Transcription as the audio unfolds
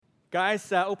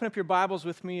Guys, open up your Bibles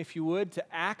with me, if you would, to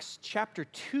Acts chapter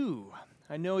 2.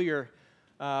 I know the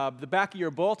back of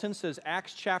your bulletin says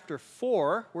Acts chapter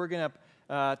 4. We're going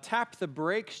to tap the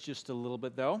brakes just a little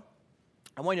bit, though.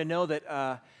 I want you to know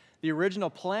that the original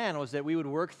plan was that we would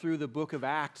work through the book of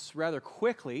Acts rather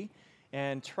quickly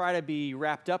and try to be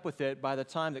wrapped up with it by the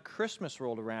time that Christmas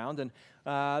rolled around. And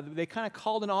they kind of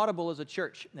called an audible as a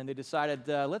church, and they decided,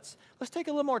 let's take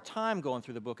a little more time going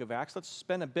through the book of Acts. Let's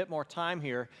spend a bit more time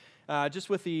here, just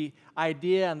with the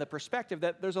idea and the perspective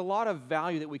that there's a lot of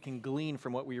value that we can glean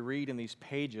from what we read in these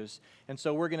pages. And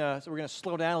so we're gonna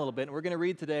slow down a little bit, and we're going to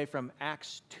read today from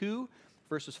Acts 2,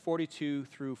 verses 42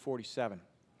 through 47.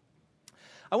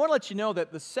 I want to let you know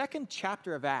that the second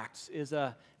chapter of Acts it's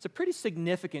a pretty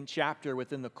significant chapter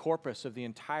within the corpus of the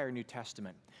entire New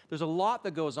Testament. There's a lot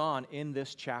that goes on in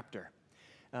this chapter.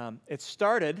 It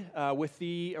started with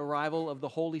the arrival of the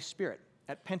Holy Spirit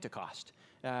at Pentecost.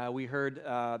 We heard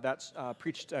that's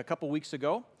preached a couple weeks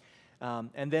ago.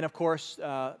 And then, of course,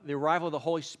 the arrival of the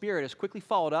Holy Spirit is quickly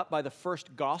followed up by the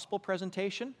first gospel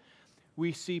presentation.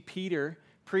 We see Peter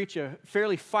preach a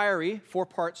fairly fiery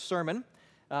 4-part sermon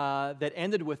that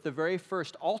ended with the very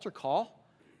first altar call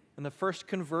and the first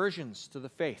conversions to the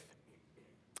faith.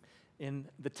 In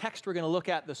the text we're going to look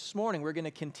at this morning, we're going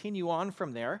to continue on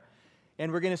from there,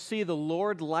 and we're going to see the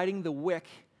Lord lighting the wick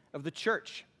of the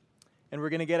church. And we're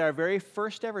going to get our very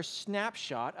first ever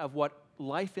snapshot of what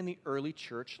life in the early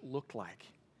church looked like.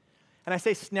 And I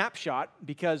say snapshot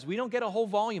because we don't get a whole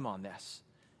volume on this.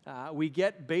 We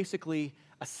get basically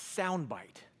a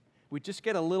soundbite. We just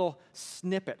get a little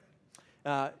snippet.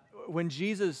 When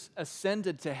Jesus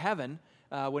ascended to heaven,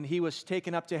 when he was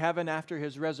taken up to heaven after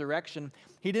his resurrection,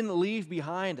 he didn't leave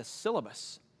behind a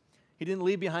syllabus. He didn't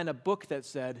leave behind a book that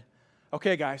said,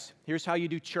 okay, guys, here's how you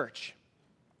do church.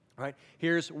 Right?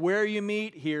 Here's where you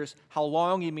meet. Here's how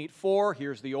long you meet for.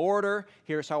 Here's the order.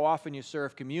 Here's how often you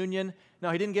serve communion. No,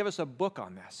 he didn't give us a book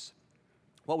on this.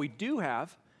 What we do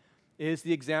have is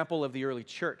the example of the early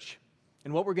church.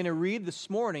 And what we're going to read this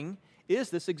morning is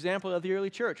this example of the early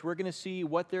church. We're going to see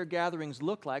what their gatherings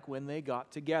looked like when they got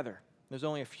together. There's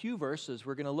only a few verses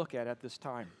we're going to look at this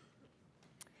time.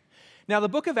 Now, the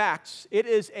book of Acts, it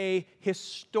is a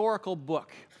historical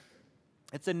book.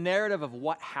 It's a narrative of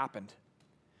what happened.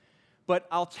 But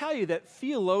I'll tell you that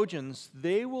theologians,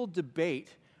 they will debate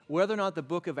whether or not the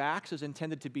book of Acts is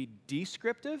intended to be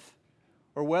descriptive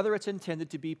or whether it's intended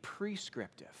to be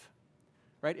prescriptive.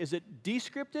 Right? Is it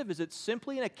descriptive? Is it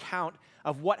simply an account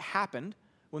of what happened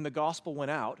when the gospel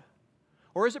went out?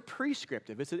 Or is it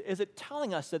prescriptive? Is it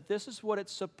telling us that this is what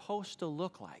it's supposed to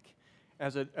look like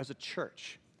as a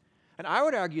church? And I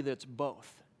would argue that it's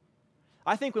both.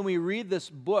 I think when we read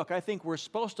this book, I think we're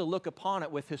supposed to look upon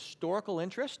it with historical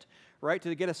interest, right,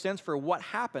 to get a sense for what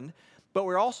happened, but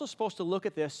we're also supposed to look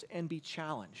at this and be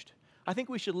challenged. I think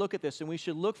we should look at this and we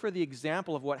should look for the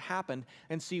example of what happened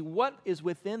and see what is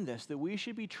within this that we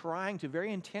should be trying to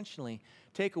very intentionally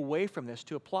take away from this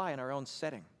to apply in our own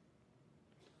setting.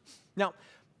 Now,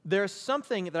 there's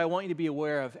something that I want you to be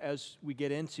aware of as we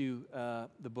get into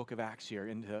the book of Acts here,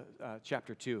 into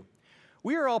chapter 2.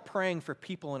 We are all praying for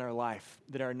people in our life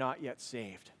that are not yet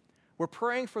saved. We're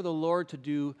praying for the Lord to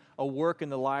do a work in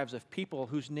the lives of people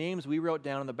whose names we wrote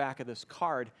down on the back of this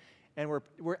card. And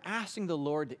we're asking the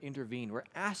Lord to intervene. We're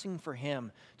asking for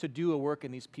Him to do a work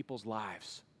in these people's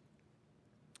lives.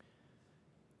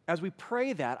 As we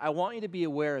pray that, I want you to be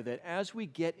aware that as we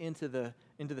get into the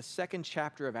second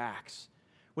chapter of Acts,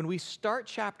 when we start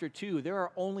chapter 2, there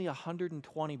are only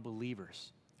 120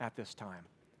 believers at this time.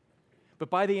 But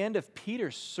by the end of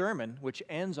Peter's sermon, which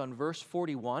ends on verse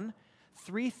 41,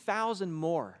 3,000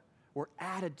 more were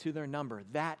added to their number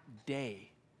that day.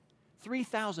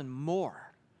 3,000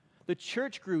 more. The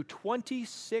church grew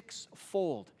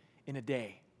 26-fold in a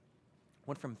day.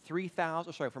 Went from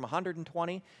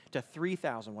 120 to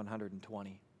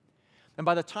 3,120. And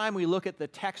by the time we look at the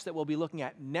text that we'll be looking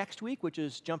at next week, which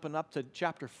is jumping up to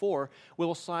chapter 4,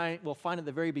 we'll find at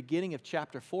the very beginning of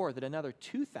chapter 4 that another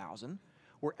 2,000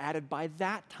 were added by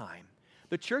that time.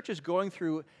 The church is going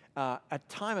through a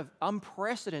time of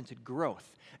unprecedented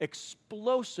growth,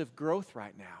 explosive growth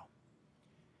right now.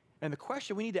 And the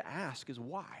question we need to ask is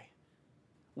why?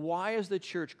 Why is the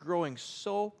church growing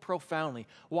so profoundly?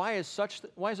 Why is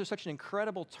there such an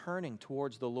incredible turning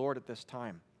towards the Lord at this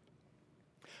time?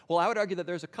 Well, I would argue that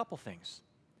there's a couple things.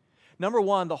 Number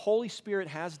one, the Holy Spirit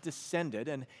has descended,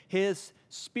 and His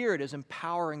Spirit is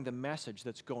empowering the message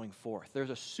that's going forth.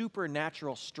 There's a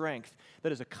supernatural strength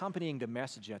that is accompanying the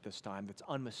message at this time that's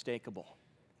unmistakable.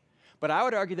 But I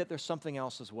would argue that there's something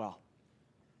else as well.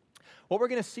 What we're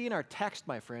going to see in our text,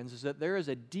 my friends, is that there is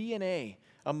a DNA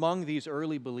among these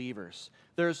early believers.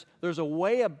 There's a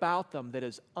way about them that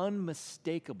is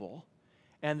unmistakable,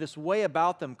 and this way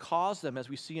about them caused them, as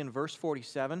we see in verse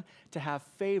 47, to have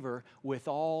favor with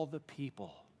all the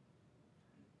people.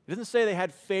 It doesn't say they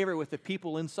had favor with the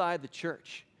people inside the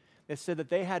church. It said that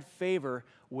they had favor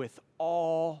with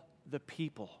all the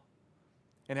people.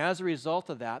 And as a result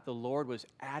of that, the Lord was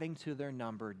adding to their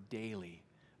number daily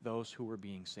those who were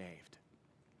being saved.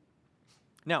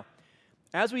 Now,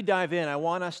 as we dive in, I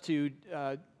want us to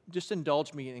just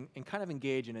indulge me and kind of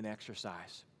engage in an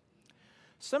exercise.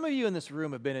 Some of you in this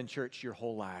room have been in church your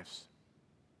whole lives.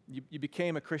 You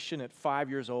became a Christian at 5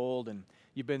 years old, and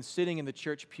you've been sitting in the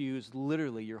church pews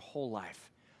literally your whole life.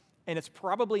 And it's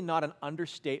probably not an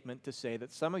understatement to say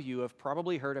that some of you have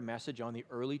probably heard a message on the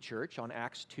early church, on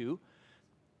Acts 2,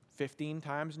 15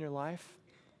 times in your life,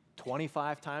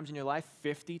 25 times in your life,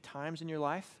 50 times in your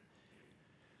life.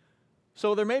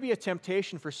 So there may be a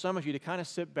temptation for some of you to kind of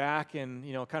sit back and,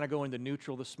 kind of go into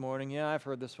neutral this morning. Yeah, I've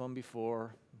heard this one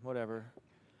before, whatever.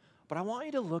 But I want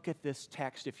you to look at this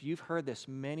text, if you've heard this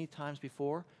many times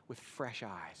before, with fresh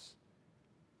eyes.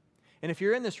 And if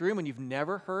you're in this room and you've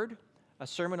never heard a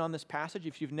sermon on this passage,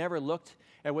 if you've never looked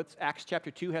at what Acts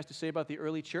chapter 2 has to say about the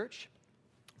early church,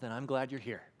 then I'm glad you're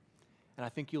here. And I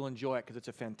think you'll enjoy it because it's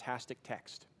a fantastic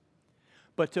text.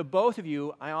 But to both of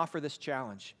you, I offer this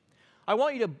challenge. I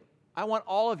want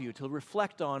all of you to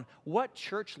reflect on what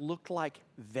church looked like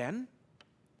then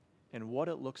and what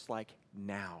it looks like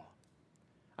now.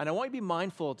 And I want you to be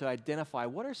mindful to identify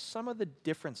what are some of the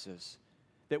differences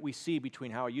that we see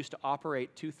between how it used to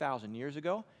operate 2,000 years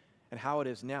ago and how it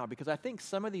is now, because I think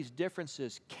some of these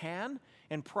differences can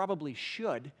and probably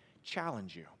should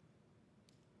challenge you.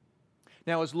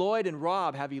 Now, as Lloyd and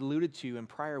Rob have alluded to in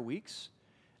prior weeks,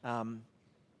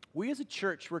 we as a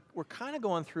church, we're kind of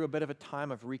going through a bit of a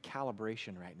time of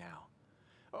recalibration right now.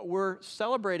 We're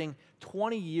celebrating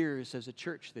 20 years as a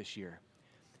church this year.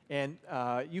 And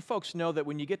you folks know that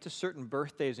when you get to certain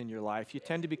birthdays in your life, you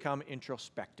tend to become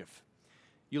introspective.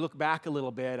 You look back a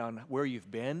little bit on where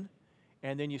you've been,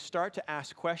 and then you start to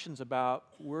ask questions about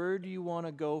where do you want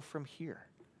to go from here?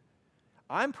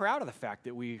 I'm proud of the fact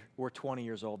that we were 20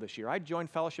 years old this year. I joined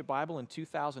Fellowship Bible in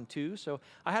 2002, so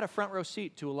I had a front row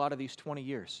seat to a lot of these 20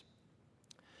 years.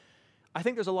 I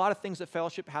think there's a lot of things that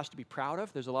Fellowship has to be proud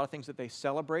of. There's a lot of things that they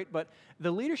celebrate, but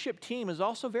the leadership team is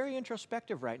also very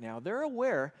introspective right now. They're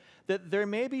aware that there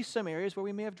may be some areas where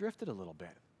we may have drifted a little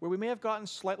bit, where we may have gotten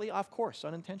slightly off course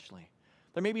unintentionally.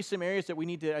 There may be some areas that we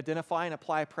need to identify and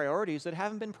apply priorities that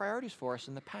haven't been priorities for us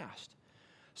in the past.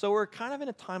 So we're kind of in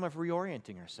a time of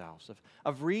reorienting ourselves,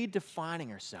 of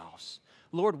redefining ourselves.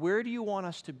 Lord, where do you want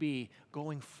us to be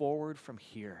going forward from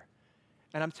here?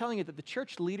 And I'm telling you that the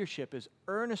church leadership is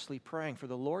earnestly praying for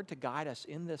the Lord to guide us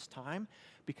in this time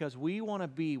because we want to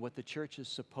be what the church is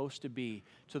supposed to be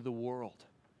to the world,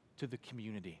 to the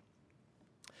community.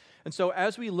 And so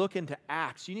as we look into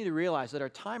Acts, you need to realize that our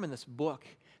time in this book,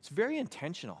 it's very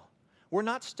intentional. We're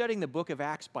not studying the book of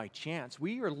Acts by chance.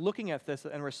 We are looking at this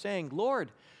and we're saying, Lord,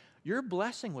 your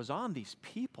blessing was on these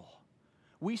people.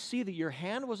 We see that your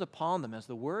hand was upon them as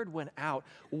the word went out.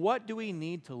 What do we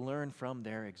need to learn from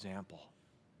their example?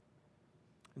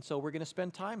 And so we're going to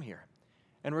spend time here.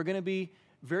 And we're going to be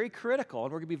very critical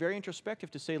and we're going to be very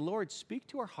introspective to say, Lord, speak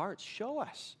to our hearts. Show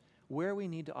us where we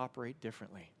need to operate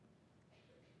differently.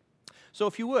 So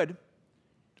if you would,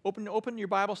 open your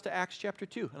Bibles to Acts chapter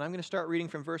 2. And I'm going to start reading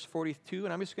from verse 42,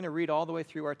 and I'm just going to read all the way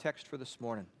through our text for this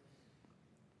morning.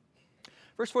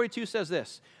 Verse 42 says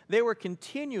this: They were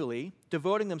continually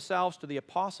devoting themselves to the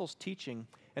apostles' teaching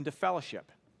and to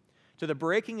fellowship, to the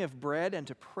breaking of bread and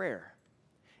to prayer.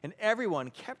 And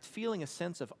everyone kept feeling a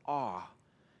sense of awe,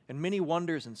 and many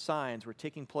wonders and signs were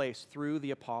taking place through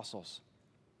the apostles.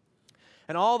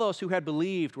 And all those who had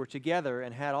believed were together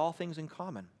and had all things in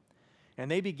common. And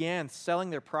they began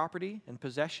selling their property and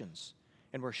possessions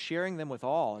and were sharing them with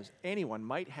all as anyone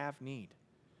might have need.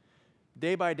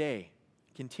 Day by day,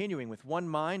 continuing with one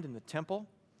mind in the temple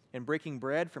and breaking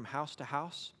bread from house to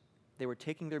house, they were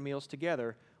taking their meals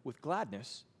together with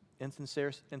gladness and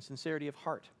sincerity of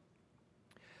heart,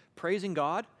 praising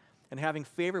God and having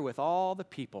favor with all the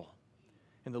people.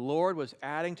 And the Lord was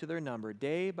adding to their number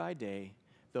day by day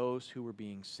those who were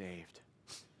being saved.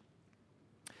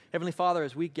 Heavenly Father,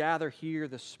 as we gather here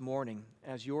this morning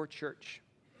as your church,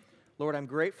 Lord, I'm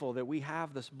grateful that we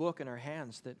have this book in our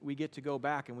hands, that we get to go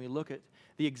back and we look at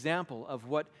the example of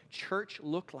what church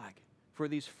looked like for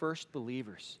these first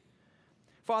believers.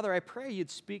 Father, I pray you'd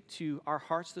speak to our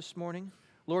hearts this morning.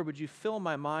 Lord, would you fill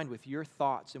my mind with your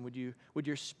thoughts, and would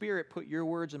your Spirit put your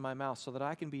words in my mouth so that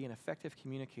I can be an effective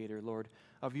communicator, Lord,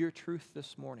 of your truth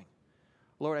this morning.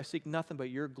 Lord, I seek nothing but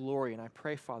your glory, and I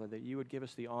pray, Father, that you would give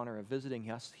us the honor of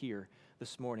visiting us here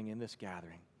this morning in this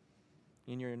gathering.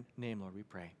 In your name, Lord, we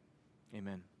pray.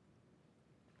 Amen.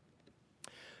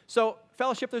 So,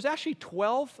 fellowship, there's actually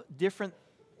 12 different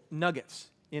nuggets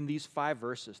in these 5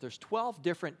 verses. There's 12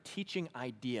 different teaching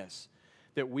ideas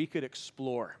that we could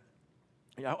explore.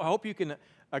 I hope you can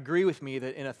agree with me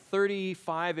that in a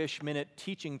 35-ish minute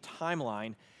teaching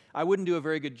timeline, I wouldn't do a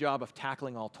very good job of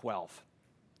tackling all 12.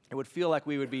 It would feel like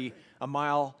we would be a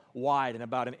mile wide and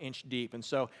about an inch deep. And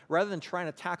so rather than trying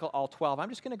to tackle all 12, I'm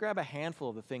just going to grab a handful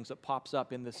of the things that pops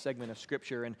up in this segment of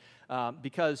Scripture. And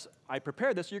because I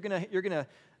prepared this, you're going to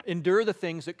endure the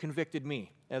things that convicted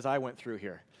me as I went through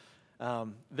here.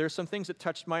 There's some things that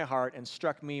touched my heart and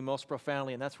struck me most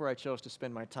profoundly, and that's where I chose to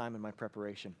spend my time in my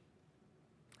preparation.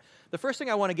 The first thing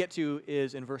I want to get to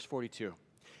is in verse 42.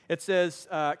 It says,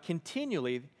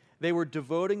 continually, they were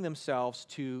devoting themselves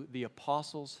to the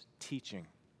apostles' teaching.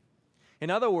 In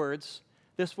other words,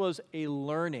 this was a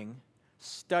learning,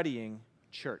 studying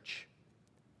church.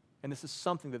 And this is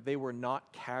something that they were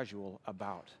not casual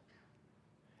about.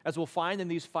 As we'll find in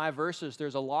these 5 verses,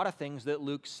 there's a lot of things that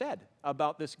Luke said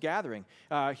about this gathering.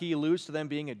 He alludes to them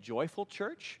being a joyful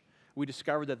church. We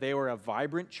discovered that they were a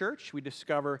vibrant church. We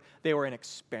discover they were an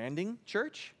expanding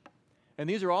church. And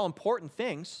these are all important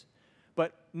things.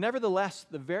 But nevertheless,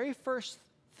 the very first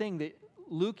thing that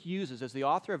Luke uses as the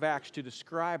author of Acts to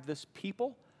describe this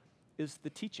people is the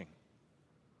teaching.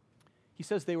 He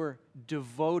says they were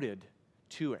devoted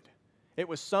to it. It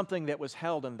was something that was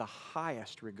held in the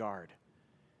highest regard.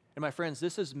 And my friends,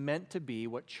 this is meant to be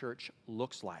what church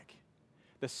looks like.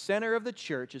 The center of the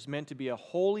church is meant to be a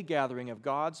holy gathering of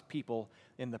God's people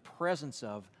in the presence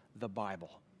of the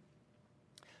Bible.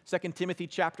 2 Timothy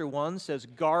chapter 1 says,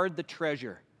 guard the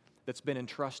treasure that's been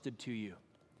entrusted to you.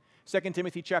 2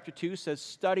 Timothy chapter 2 says,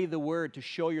 study the word to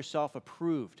show yourself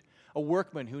approved, a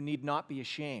workman who need not be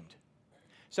ashamed.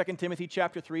 2 Timothy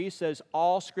chapter 3 says,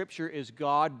 all Scripture is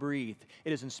God-breathed.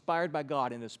 It is inspired by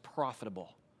God and is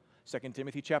profitable. 2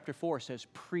 Timothy chapter 4 says,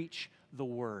 preach the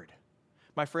word.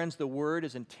 My friends, the word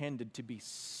is intended to be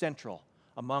central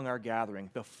among our gathering,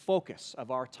 the focus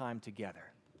of our time together.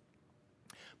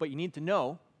 But you need to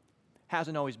know,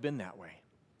 hasn't always been that way.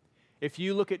 If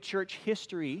you look at church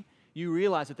history, you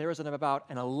realize that there was about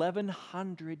an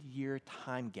 1,100-year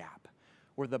time gap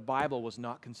where the Bible was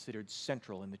not considered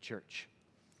central in the church.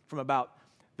 From about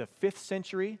the 5th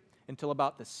century until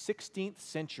about the 16th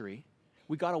century,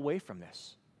 we got away from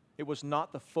this. It was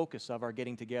not the focus of our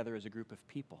getting together as a group of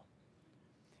people.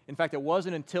 In fact, it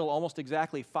wasn't until almost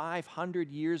exactly 500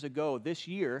 years ago, this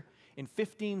year, in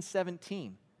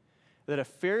 1517, that a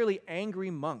fairly angry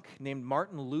monk named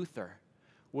Martin Luther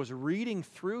was reading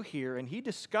through here, and he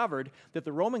discovered that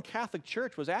the Roman Catholic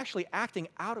Church was actually acting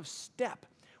out of step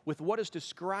with what is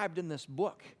described in this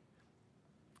book.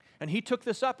 And he took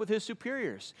this up with his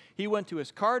superiors. He went to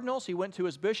his cardinals, he went to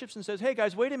his bishops and says, hey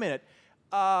guys, wait a minute.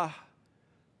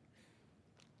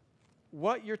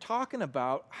 What you're talking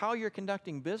about, how you're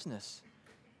conducting business,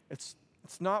 it's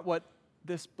not what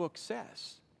this book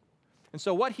says. And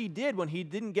so what he did when he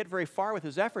didn't get very far with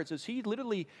his efforts is he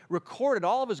literally recorded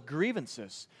all of his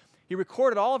grievances. He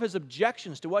recorded all of his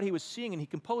objections to what he was seeing, and he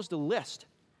composed a list.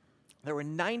 There were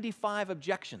 95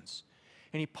 objections.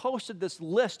 And he posted this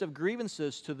list of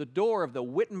grievances to the door of the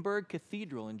Wittenberg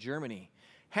Cathedral in Germany,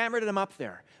 hammered them up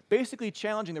there, basically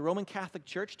challenging the Roman Catholic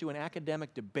Church to an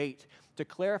academic debate to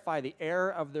clarify the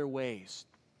error of their ways.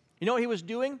 You know what he was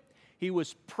doing? He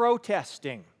was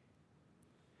protesting.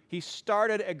 He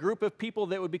started a group of people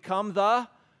that would become the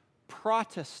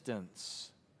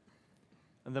Protestants.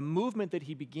 And the movement that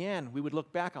he began, we would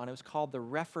look back on, it was called the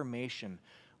Reformation.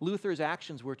 Luther's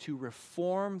actions were to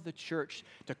reform the church,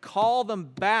 to call them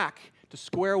back to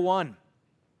square one.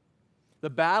 The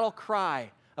battle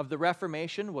cry of the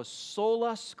Reformation was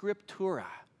sola scriptura.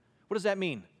 What does that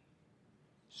mean?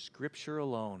 Scripture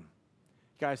alone.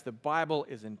 Guys, the Bible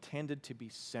is intended to be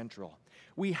central.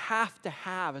 We have to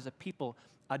have, as a people,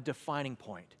 a defining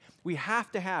point. We have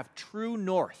to have true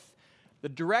north, the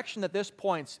direction that this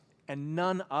points, and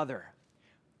none other.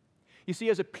 You see,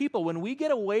 as a people, when we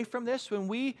get away from this, when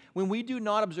we do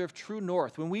not observe true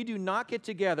north, when we do not get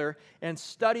together and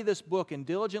study this book and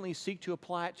diligently seek to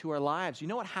apply it to our lives, you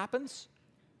know what happens?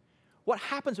 What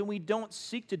happens when we don't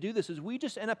seek to do this is we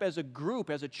just end up as a group,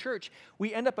 as a church,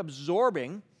 we end up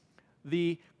absorbing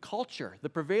the culture, the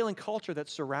prevailing culture that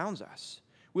surrounds us.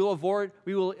 We will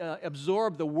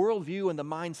absorb the worldview and the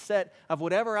mindset of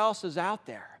whatever else is out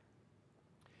there.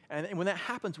 And when that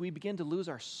happens, we begin to lose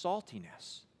our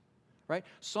saltiness. Right?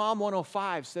 Psalm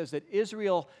 105 says that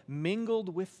Israel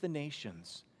mingled with the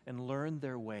nations and learned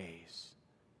their ways.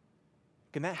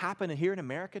 Can that happen here in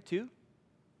America too?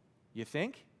 You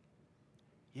think?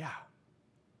 Yeah.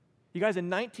 You guys, in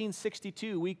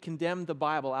 1962, we condemned the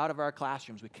Bible out of our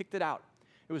classrooms. We kicked it out.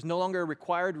 It was no longer a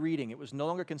required reading. It was no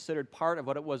longer considered part of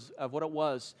what it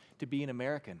was to be an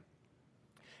American.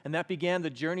 And that began the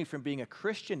journey from being a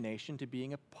Christian nation to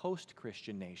being a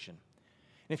post-Christian nation.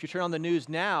 And if you turn on the news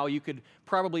now, you could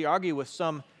probably argue with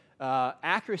some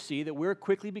accuracy that we're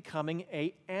quickly becoming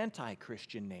an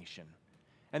anti-Christian nation.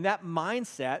 And that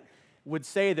mindset would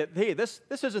say that, hey, this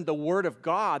isn't the Word of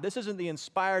God. This isn't the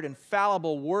inspired,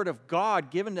 infallible Word of God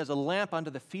given as a lamp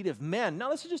unto the feet of men. No,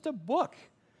 this is just a book.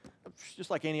 It's just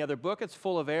like any other book. It's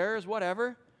full of errors,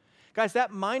 whatever. Guys,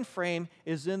 that mind frame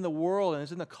is in the world and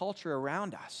is in the culture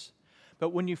around us. But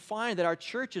when you find that our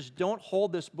churches don't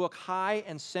hold this book high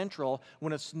and central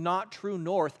when it's not true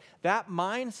north, that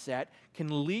mindset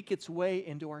can leak its way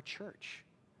into our church.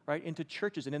 Right, into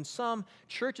churches. And in some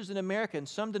churches in America, in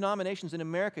some denominations in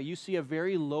America, you see a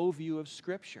very low view of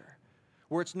Scripture,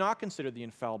 where it's not considered the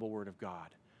infallible Word of God,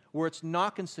 where it's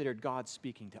not considered God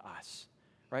speaking to us.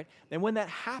 Right? And when that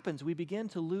happens, we begin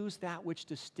to lose that which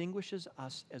distinguishes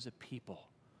us as a people.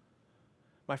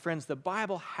 My friends, the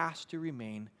Bible has to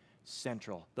remain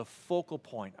central, the focal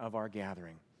point of our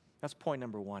gathering. That's point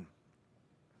number one.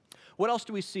 What else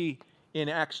do we see in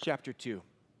Acts chapter 2?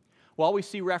 Well, we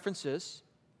see references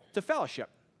to fellowship.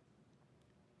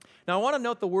 Now, I want to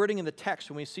note the wording in the text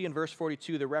when we see in verse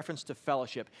 42 the reference to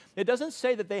fellowship. It doesn't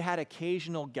say that they had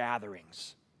occasional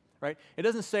gatherings, right? It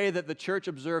doesn't say that the church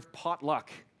observed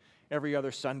potluck every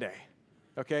other Sunday,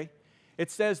 okay? It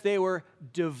says they were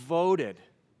devoted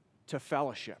to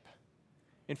fellowship.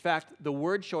 In fact, the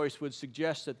word choice would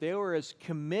suggest that they were as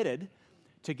committed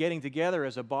to getting together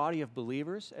as a body of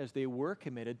believers as they were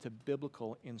committed to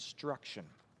biblical instruction.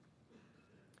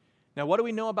 Now, what do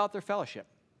we know about their fellowship?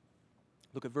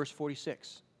 Look at verse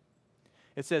 46.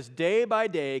 It says, day by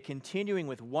day, continuing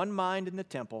with one mind in the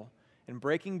temple and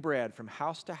breaking bread from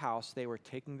house to house, they were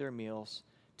taking their meals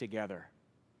together.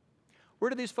 Where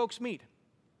did these folks meet?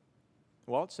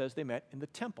 Well, it says they met in the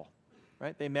temple,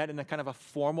 right? They met in a kind of a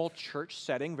formal church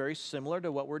setting, very similar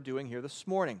to what we're doing here this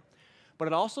morning. But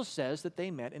it also says that they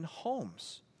met in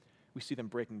homes. We see them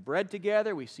breaking bread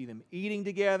together. We see them eating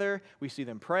together. We see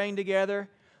them praying together.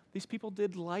 These people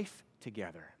did life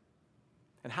together.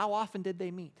 And how often did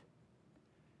they meet?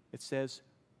 It says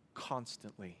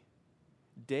constantly,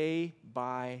 day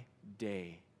by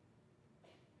day.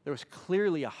 There was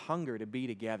clearly a hunger to be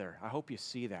together. I hope you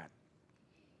see that.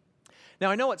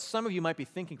 Now, I know what some of you might be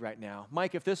thinking right now.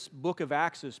 Mike, if this book of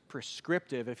Acts is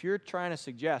prescriptive, if you're trying to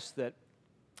suggest that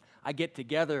I get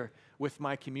together with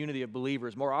my community of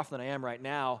believers more often than I am right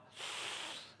now,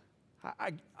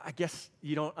 I guess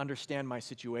you don't understand my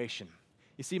situation.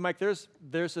 You see, Mike, there's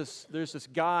this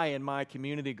guy in my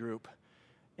community group,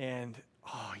 and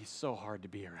he's so hard to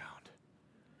be around.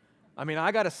 I mean,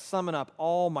 I got to summon up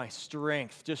all my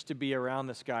strength just to be around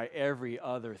this guy every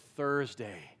other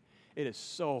Thursday. It is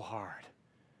so hard.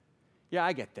 Yeah,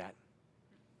 I get that.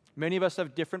 Many of us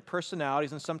have different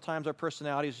personalities, and sometimes our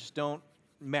personalities just don't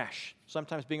mesh.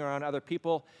 Sometimes being around other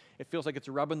people, it feels like it's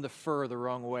rubbing the fur the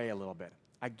wrong way a little bit.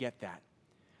 I get that.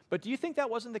 But do you think that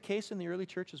wasn't the case in the early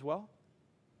church as well?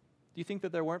 Do you think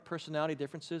that there weren't personality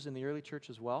differences in the early church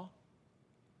as well?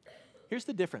 Here's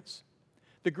the difference.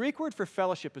 The Greek word for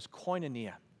fellowship is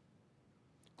koinonia.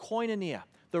 Koinonia.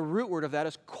 The root word of that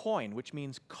is koin, which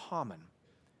means common.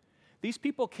 These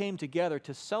people came together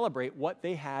to celebrate what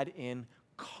they had in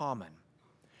common,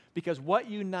 because what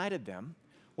united them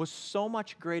was so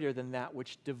much greater than that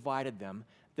which divided them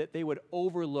that they would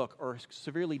overlook or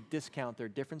severely discount their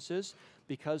differences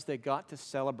because they got to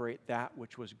celebrate that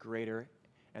which was greater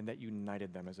and that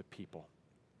united them as a people.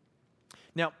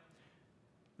 Now,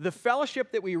 the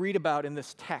fellowship that we read about in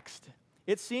this text,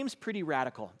 it seems pretty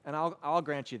radical, and I'll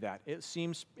grant you that. It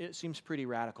seems pretty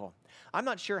radical. I'm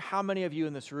not sure how many of you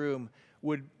in this room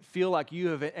would feel like you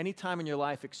have at any time in your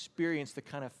life experienced the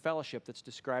kind of fellowship that's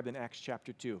described in Acts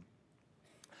chapter 2.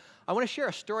 I want to share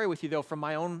a story with you, though, from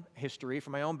my own history,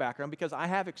 from my own background, because I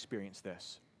have experienced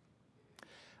this.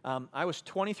 I was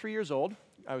 23 years old.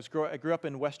 I grew up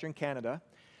in Western Canada,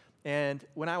 and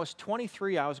when I was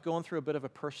 23, I was going through a bit of a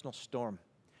personal storm.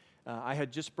 I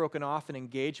had just broken off an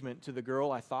engagement to the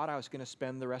girl I thought I was going to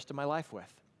spend the rest of my life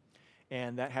with,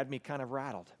 and that had me kind of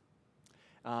rattled.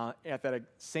 At that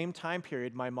same time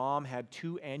period, my mom had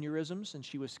 2 aneurysms, and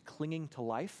she was clinging to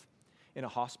life in a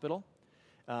hospital.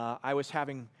 I was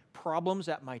having problems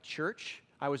at my church.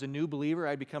 I was a new believer.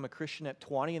 I'd become a Christian at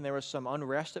 20, and there was some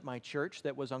unrest at my church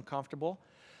that was uncomfortable.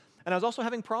 And I was also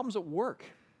having problems at work.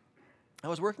 I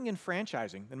was working in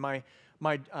franchising, and my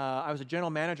I was a general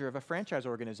manager of a franchise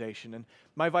organization, and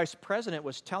my vice president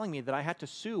was telling me that I had to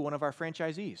sue one of our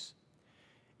franchisees.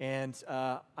 And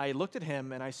I looked at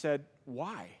him and I said,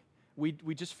 why?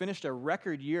 We just finished a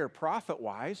record year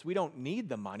profit-wise. We don't need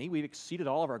the money. We've exceeded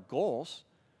all of our goals.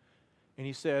 And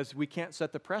he says, we can't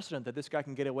set the precedent that this guy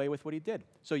can get away with what he did.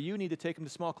 So you need to take him to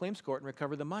small claims court and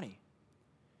recover the money.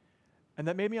 And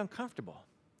that made me uncomfortable.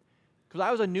 Because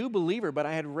I was a new believer, but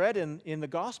I had read in the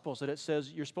Gospels that it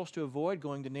says you're supposed to avoid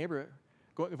going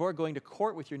to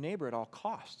court with your neighbor at all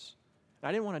costs. And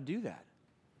I didn't want to do that.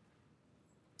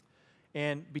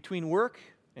 And between work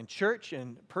and church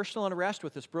and personal unrest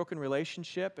with this broken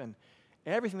relationship and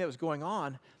everything that was going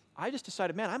on, I just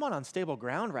decided, man, I'm on unstable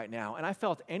ground right now, and I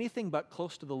felt anything but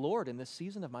close to the Lord in this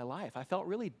season of my life. I felt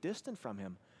really distant from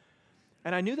Him.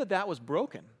 And I knew that that was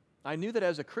broken. I knew that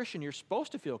as a Christian, you're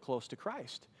supposed to feel close to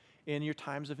Christ in your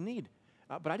times of need.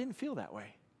 But I didn't feel that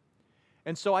way.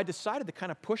 And so I decided to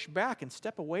kind of push back and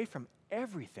step away from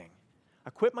everything. I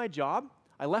quit my job.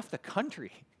 I left the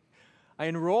country. I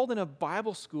enrolled in a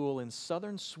Bible school in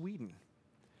southern Sweden.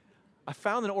 I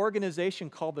found an organization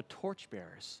called the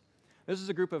Torchbearers. This is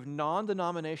a group of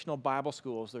non-denominational Bible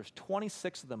schools. There's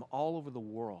 26 of them all over the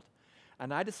world.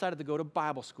 And I decided to go to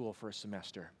Bible school for a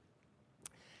semester.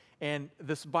 And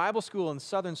this Bible school in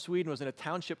southern Sweden was in a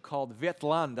township called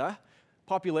Vetlanda,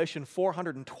 population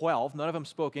 412. None of them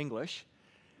spoke English.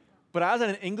 But I was at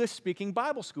an English-speaking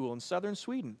Bible school in southern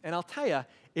Sweden. And I'll tell you,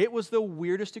 it was the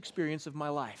weirdest experience of my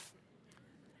life.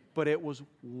 But it was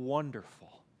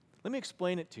wonderful. Let me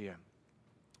explain it to you.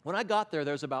 When I got there,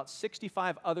 there's about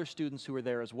 65 other students who were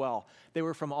there as well. They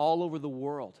were from all over the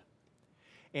world.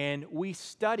 And we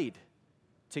studied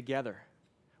together.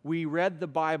 We read the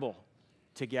Bible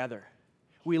together.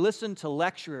 We listened to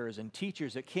lecturers and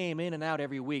teachers that came in and out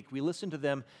every week. We listened to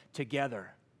them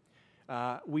together.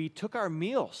 We took our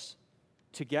meals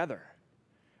together.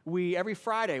 Every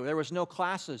Friday, there was no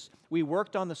classes. We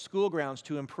worked on the school grounds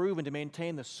to improve and to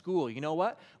maintain the school. You know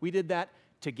what? We did that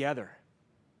together.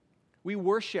 We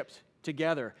worshiped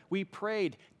together. We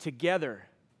prayed together.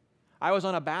 I was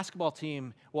on a basketball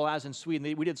team while I was in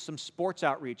Sweden. We did some sports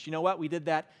outreach. You know what? We did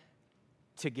that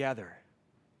together.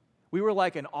 We were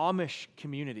like an Amish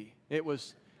community. It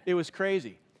was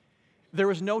crazy. There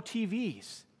was no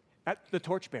TVs at the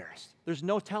Torchbearers. There's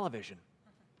no television.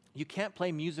 You can't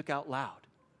play music out loud.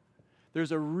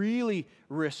 There's a really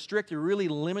restricted, really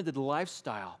limited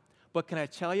lifestyle. But can I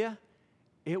tell you,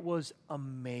 it was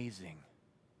amazing.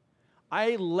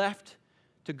 I left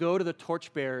to go to the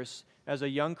Torchbearers as a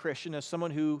young Christian, as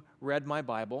someone who read my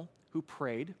Bible, who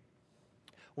prayed.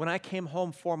 When I came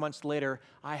home 4 months later,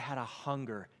 I had a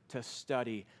hunger to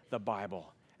study the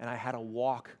Bible, and I had a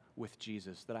walk with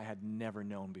Jesus that I had never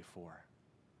known before.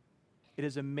 It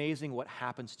is amazing what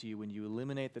happens to you when you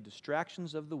eliminate the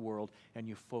distractions of the world and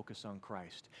you focus on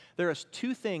Christ. There are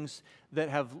two things that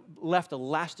have left a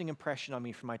lasting impression on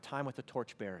me from my time with the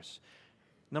Torchbearers.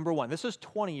 Number one, this is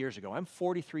 20 years ago. I'm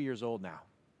 43 years old now.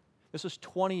 This is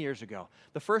 20 years ago.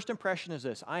 The first impression is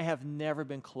this: I have never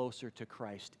been closer to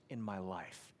Christ in my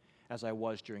life as I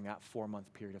was during that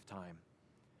 4-month period of time.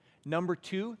 Number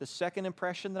two, the second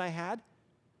impression that I had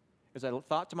is I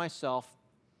thought to myself,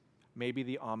 maybe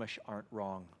the Amish aren't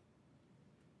wrong.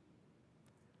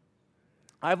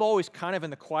 I've always kind of, in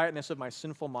the quietness of my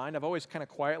sinful mind, I've always kind of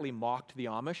quietly mocked the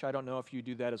Amish. I don't know if you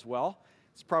do that as well.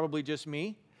 It's probably just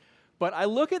me. But I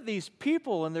look at these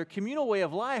people and their communal way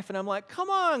of life, and I'm like, come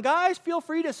on, guys, feel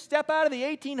free to step out of the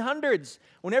 1800s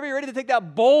whenever you're ready to take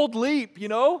that bold leap, you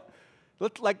know?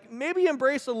 Like, maybe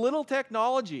embrace a little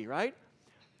technology, right?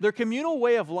 Their communal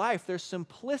way of life, their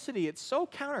simplicity, it's so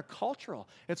countercultural.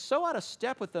 It's so out of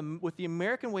step with the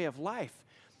American way of life.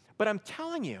 But I'm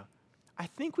telling you, I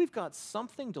think we've got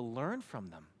something to learn from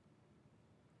them.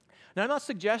 Now, I'm not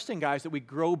suggesting, guys, that we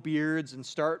grow beards and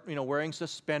start, wearing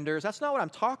suspenders. That's not what I'm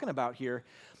talking about here.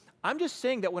 I'm just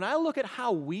saying that when I look at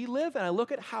how we live and I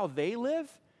look at how they live,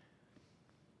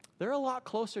 they're a lot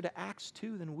closer to Acts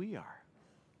 2 than we are.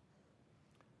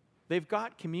 They've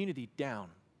got community down.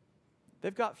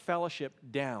 They've got fellowship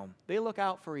down. They look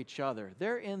out for each other.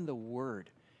 They're in the Word.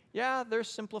 Yeah, they're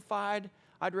simplified.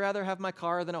 I'd rather have my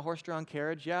car than a horse-drawn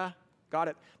carriage. Yeah, got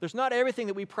it. There's not everything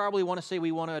that we probably want to say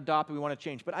we want to adopt and we want to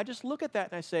change. But I just look at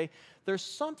that and I say, there's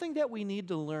something that we need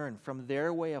to learn from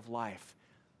their way of life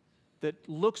that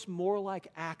looks more like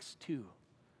Acts 2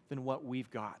 than what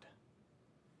we've got.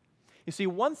 You see,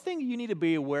 one thing you need to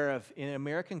be aware of in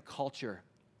American culture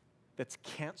that's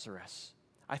cancerous,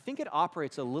 I think it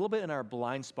operates a little bit in our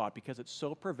blind spot because it's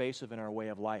so pervasive in our way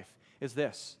of life, is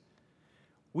this.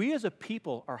 We as a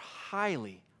people are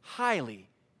highly, highly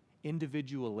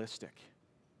individualistic.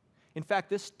 In fact,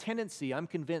 this tendency, I'm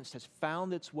convinced, has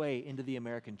found its way into the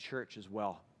American church as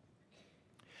well.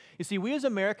 You see, we as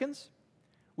Americans,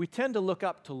 we tend to look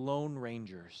up to lone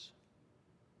rangers.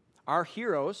 Our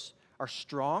heroes are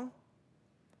strong,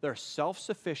 they're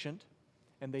self-sufficient,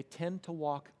 and they tend to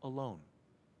walk alone.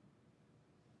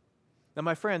 Now,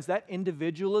 my friends, that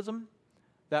individualism,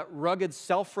 that rugged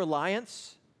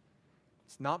self-reliance,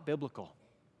 it's not biblical.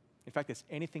 In fact, it's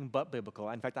anything but biblical.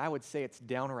 In fact, I would say it's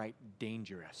downright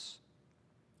dangerous.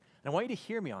 And I want you to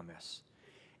hear me on this.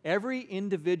 Every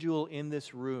individual in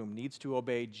this room needs to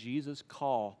obey Jesus'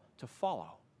 call to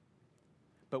follow.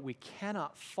 But we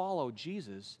cannot follow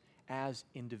Jesus as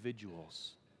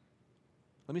individuals.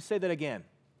 Let me say that again.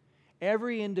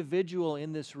 Every individual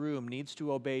in this room needs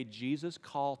to obey Jesus'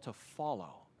 call to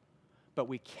follow. But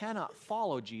we cannot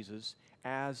follow Jesus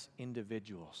as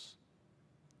individuals.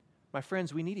 My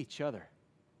friends, we need each other.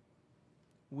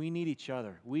 We need each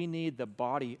other. We need the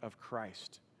body of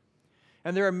Christ.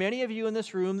 And there are many of you in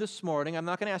this room this morning. I'm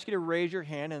not going to ask you to raise your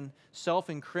hand and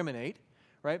self-incriminate,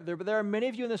 right? But there are many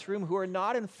of you in this room who are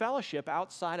not in fellowship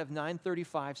outside of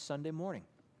 9:35 Sunday morning.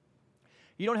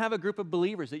 You don't have a group of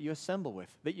believers that you assemble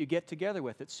with, that you get together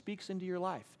with, that speaks into your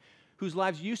life, whose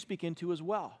lives you speak into as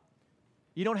well.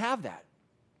 You don't have that.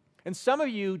 And some of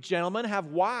you, gentlemen, have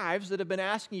wives that have been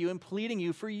asking you and pleading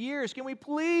you for years, can we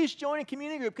please join a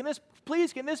community group? Can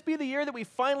this be the year that we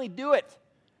finally do it?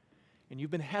 And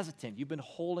you've been hesitant. You've been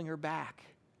holding her back.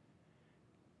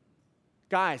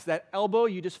 Guys, that elbow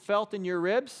you just felt in your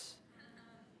ribs,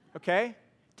 okay?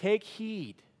 Take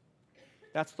heed.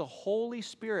 That's the Holy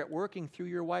Spirit working through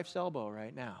your wife's elbow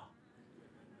right now.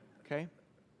 Okay?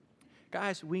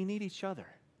 Guys, we need each other.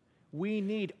 We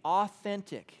need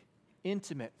authentic,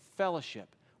 intimate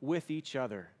fellowship with each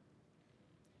other.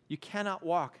 You cannot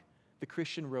walk the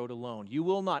Christian road alone. You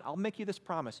will not, I'll make you this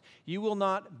promise, you will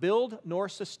not build nor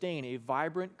sustain a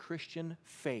vibrant Christian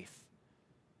faith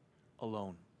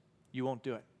alone. You won't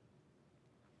do it.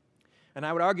 And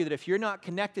I would argue that if you're not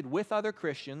connected with other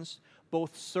Christians,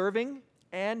 both serving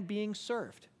and being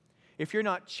served, if you're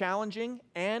not challenging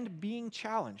and being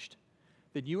challenged,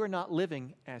 then you are not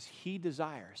living as He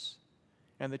desires,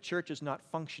 and the church is not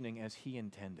functioning as He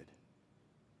intended.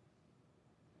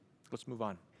 Let's move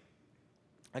on.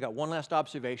 I got one last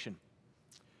observation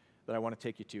that I want to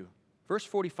take you to. Verse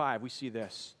 45, we see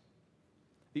this.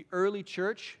 The early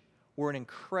church were an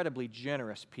incredibly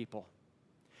generous people.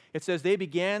 It says they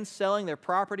began selling their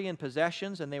property and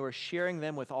possessions, and they were sharing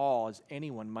them with all as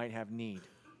anyone might have need.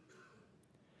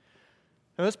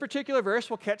 Now, this particular verse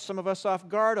will catch some of us off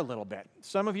guard a little bit.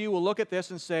 Some of you will look at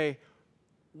this and say,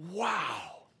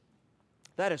 wow,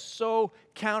 that is so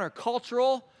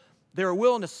countercultural. They were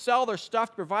willing to sell their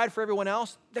stuff to provide for everyone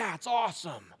else. That's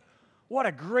awesome. What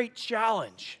a great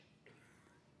challenge.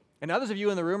 And others of you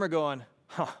in the room are going,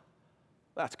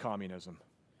 that's communism.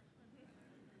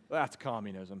 That's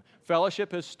communism.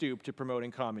 Fellowship has stooped to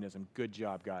promoting communism. Good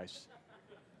job, guys.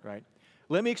 Right?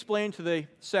 Let me explain to the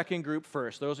second group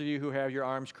first, those of you who have your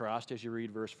arms crossed as you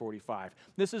read verse 45.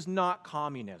 This is not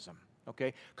communism,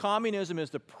 okay? Communism is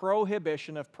the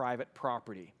prohibition of private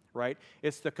property, right?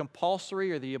 It's the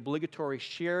compulsory or the obligatory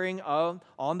sharing of,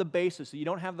 on the basis that you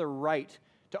don't have the right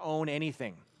to own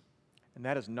anything. And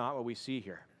that is not what we see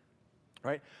here.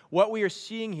 Right? What we are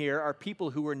seeing here are people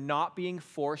who were not being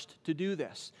forced to do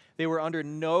this. They were under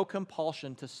no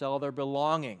compulsion to sell their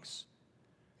belongings.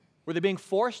 Were they being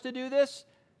forced to do this?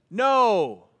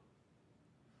 No.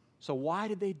 So why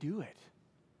did they do it?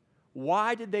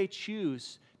 Why did they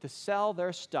choose to sell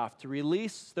their stuff, to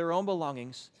release their own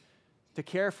belongings, to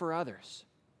care for others?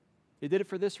 They did it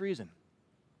for this reason.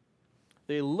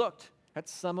 They looked at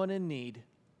someone in need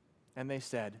and they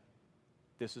said,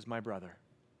 "This is my brother.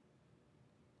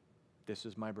 This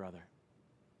is my brother,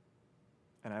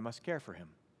 and I must care for him."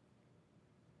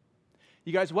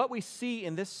 You guys, what we see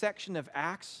in this section of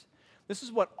Acts, this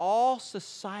is what all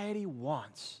society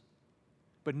wants,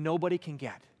 but nobody can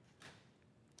get.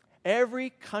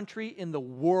 Every country in the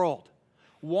world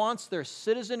wants their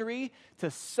citizenry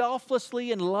to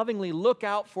selflessly and lovingly look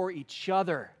out for each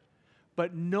other,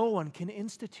 but no one can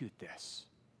institute this.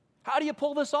 How do you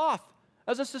pull this off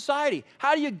as a society?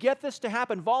 How do you get this to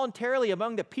happen voluntarily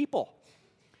among the people?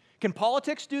 Can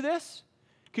politics do this?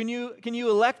 Can you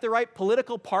elect the right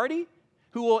political party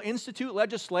who will institute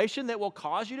legislation that will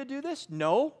cause you to do this?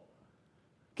 No.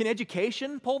 Can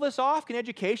education pull this off? Can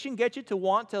education get you to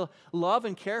want to love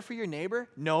and care for your neighbor?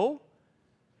 No.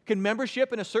 Can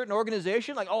membership in a certain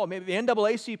organization, like, maybe the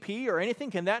NAACP or anything,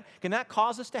 can that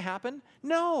cause this to happen?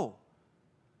 No.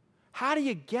 How do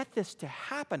you get this to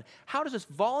happen? How does this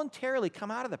voluntarily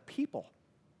come out of the people?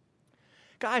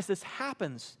 Guys, this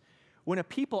happens When a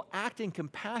people act in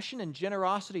compassion and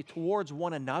generosity towards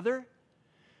one another,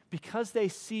 because they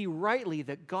see rightly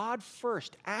that God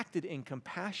first acted in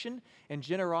compassion and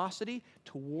generosity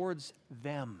towards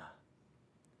them.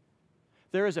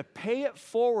 There is a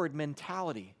pay-it-forward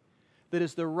mentality that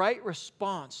is the right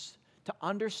response to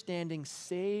understanding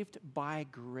saved by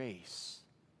grace.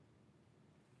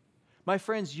 My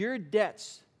friends, your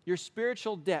debts, your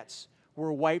spiritual debts,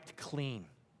 were wiped clean.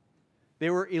 They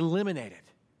were eliminated.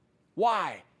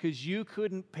 Why? Because you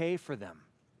couldn't pay for them.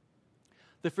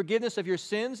 The forgiveness of your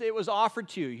sins, it was offered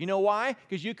to you. You know why?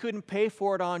 Because you couldn't pay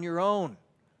for it on your own.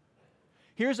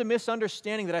 Here's a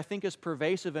misunderstanding that I think is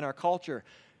pervasive in our culture.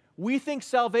 We think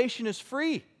salvation is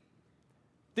free.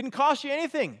 Didn't cost you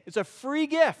anything. It's a free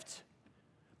gift.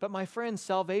 But my friends,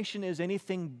 salvation is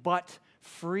anything but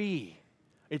free.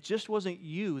 It just wasn't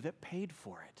you that paid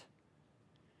for it.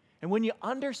 And when you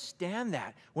understand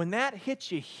that, when that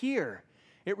hits you here,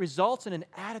 it results in an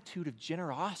attitude of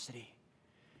generosity.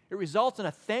 It results in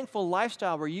a thankful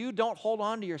lifestyle where you don't hold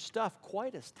on to your stuff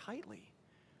quite as tightly.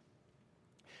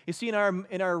 You see, in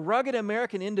our rugged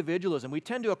American individualism, we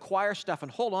tend to acquire stuff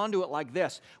and hold on to it like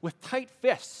this, with tight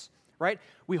fists, right?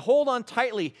 We hold on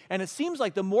tightly, and it seems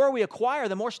like the more we acquire,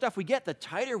 the more stuff we get, the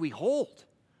tighter we hold,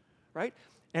 right?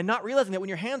 And not realizing that when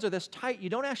your hands are this tight,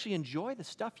 you don't actually enjoy the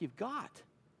stuff you've got.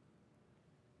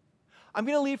 I'm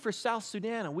going to leave for South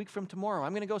Sudan a week from tomorrow.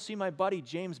 I'm going to go see my buddy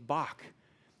James Bach.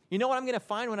 You know what I'm going to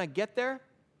find when I get there?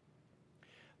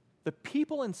 The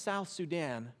people in South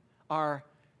Sudan are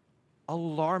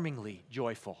alarmingly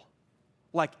joyful.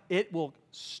 Like, it will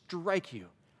strike you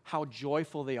how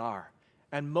joyful they are.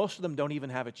 And most of them don't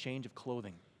even have a change of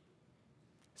clothing.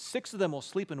 6 of them will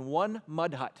sleep in one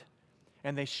mud hut,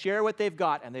 and they share what they've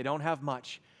got, and they don't have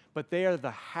much. But they are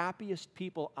the happiest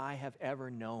people I have ever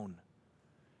known.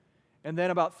 And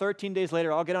then about 13 days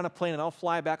later, I'll get on a plane and I'll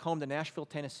fly back home to Nashville,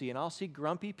 Tennessee, and I'll see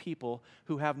grumpy people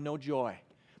who have no joy,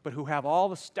 but who have all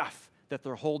the stuff that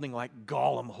they're holding like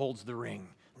Gollum holds the ring.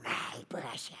 My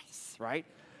precious, right?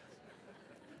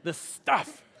 The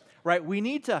stuff, right? We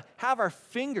need to have our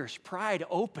fingers pried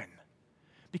open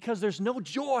because there's no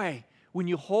joy when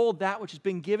you hold that which has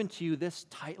been given to you this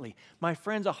tightly. My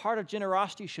friends, a heart of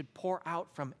generosity should pour out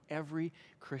from every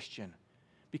Christian,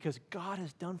 because God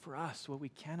has done for us what we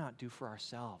cannot do for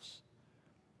ourselves.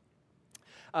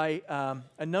 A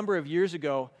number of years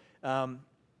ago, I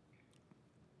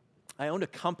owned a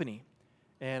company,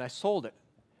 and I sold it.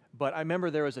 But I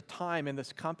remember there was a time in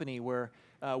this company where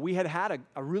we had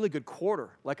a really good quarter,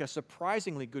 like a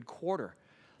surprisingly good quarter.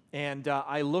 And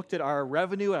I looked at our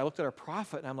revenue, and I looked at our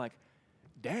profit, and I'm like,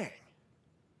 dang,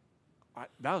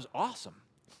 that was awesome.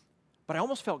 But I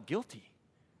almost felt guilty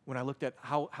when I looked at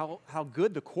how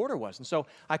good the quarter was. And so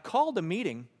I called a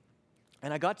meeting,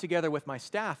 and I got together with my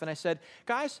staff, and I said,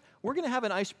 guys, we're going to have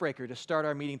an icebreaker to start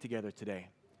our meeting together today.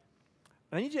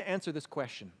 And I need you to answer this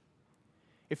question.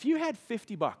 If you had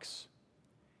 $50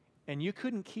 and you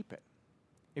couldn't keep it,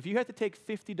 if you had to take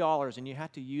 $50 and you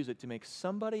had to use it to make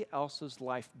somebody else's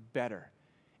life better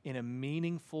in a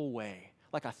meaningful way,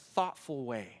 like a thoughtful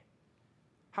way,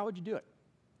 how would you do it?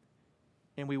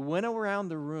 And we went around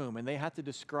the room, and they had to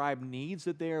describe needs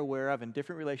that they are aware of in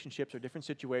different relationships or different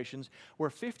situations where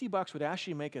 $50 would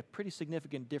actually make a pretty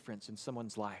significant difference in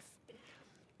someone's life.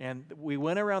 And we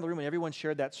went around the room, and everyone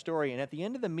shared that story. And at the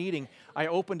end of the meeting, I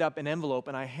opened up an envelope,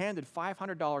 and I handed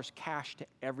 $500 cash to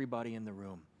everybody in the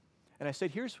room. And I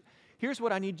said, here's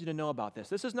what I need you to know about this.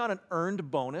 This is not an earned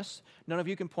bonus. None of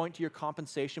you can point to your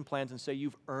compensation plans and say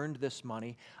you've earned this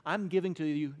money. I'm giving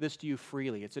this to you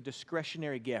freely. It's a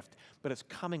discretionary gift, but it's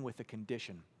coming with a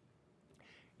condition.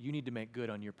 You need to make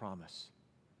good on your promise.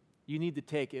 You need to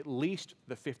take at least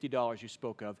the $50 you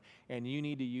spoke of, and you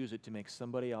need to use it to make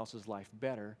somebody else's life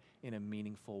better in a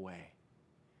meaningful way.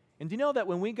 And do you know that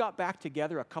when we got back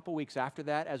together a couple weeks after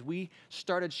that, as we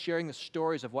started sharing the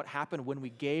stories of what happened when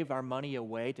we gave our money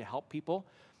away to help people,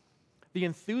 the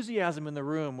enthusiasm in the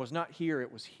room was not here,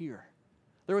 it was here.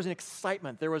 There was an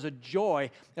excitement, there was a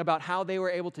joy about how they were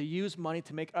able to use money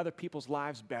to make other people's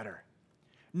lives better.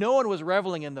 No one was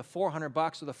reveling in the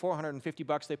 $400 or the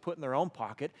 $450 they put in their own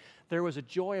pocket. There was a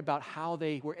joy about how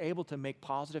they were able to make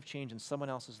positive change in someone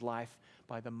else's life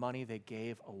by the money they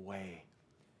gave away.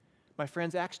 My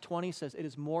friends, Acts 20 says it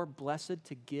is more blessed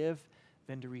to give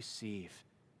than to receive.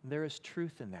 And there is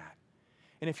truth in that.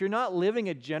 And if you're not living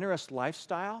a generous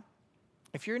lifestyle,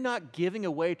 if you're not giving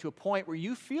away to a point where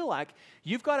you feel like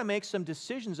you've got to make some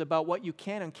decisions about what you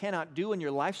can and cannot do in your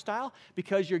lifestyle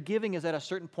because your giving is at a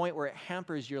certain point where it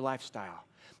hampers your lifestyle.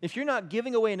 If you're not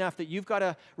giving away enough that you've got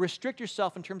to restrict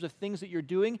yourself in terms of things that you're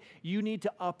doing, you need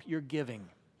to up your giving.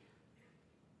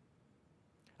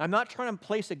 I'm not trying to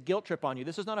place a guilt trip on you.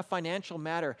 This is not a financial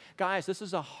matter. Guys, this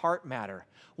is a heart matter.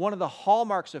 One of the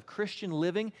hallmarks of Christian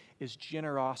living is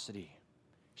generosity,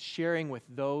 sharing with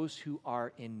those who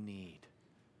are in need.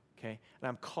 Okay? And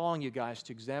I'm calling you guys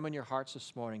to examine your hearts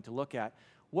this morning to look at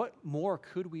what more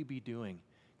could we be doing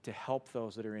to help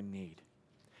those that are in need.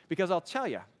 Because I'll tell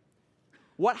you,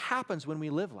 what happens when we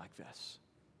live like this?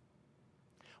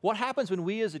 What happens when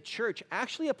we as a church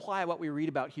actually apply what we read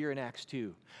about here in Acts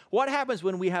 2? What happens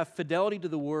when we have fidelity to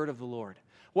the word of the Lord?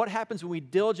 What happens when we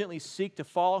diligently seek to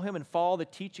follow him and follow the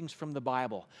teachings from the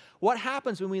Bible? What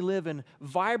happens when we live in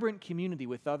vibrant community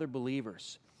with other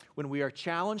believers? When we are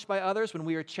challenged by others, when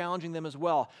we are challenging them as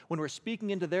well, when we're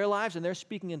speaking into their lives and they're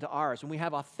speaking into ours, when we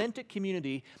have authentic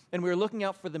community and we're looking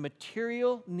out for the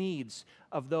material needs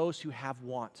of those who have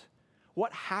want.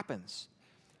 What happens?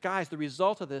 Guys, the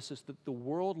result of this is that the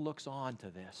world looks on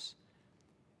to this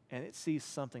and it sees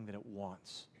something that it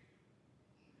wants.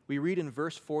 We read in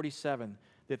verse 47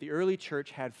 that the early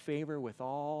church had favor with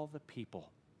all the people,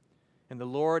 and the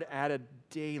Lord added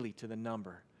daily to the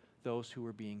number those who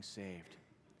were being saved.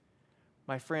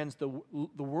 My friends, the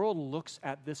world looks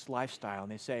at this lifestyle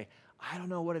and they say, I don't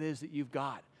know what it is that you've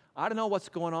got. I don't know what's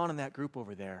going on in that group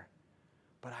over there,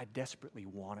 but I desperately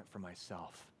want it for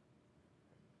myself.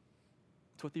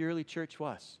 That's what the early church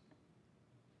was.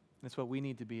 That's what we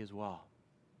need to be as well.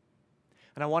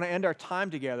 And I want to end our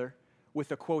time together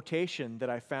with a quotation that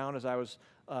I found as I was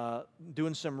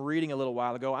doing some reading a little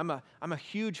while ago. I'm a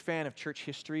huge fan of church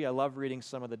history. I love reading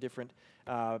some of the different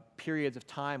periods of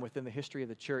time within the history of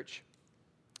the church.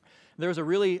 There was a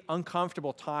really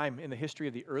uncomfortable time in the history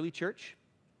of the early church,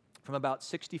 from about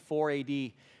 64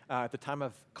 A.D. At the time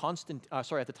of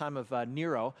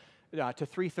Nero to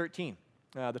 313.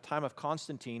 The time of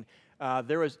Constantine,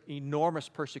 there was enormous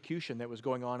persecution that was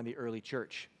going on in the early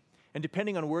church. And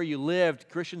depending on where you lived,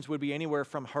 Christians would be anywhere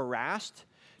from harassed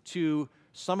to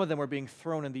some of them were being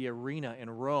thrown in the arena in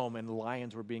Rome and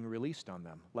lions were being released on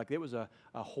them. Like it was a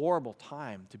horrible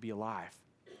time to be alive.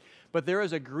 But there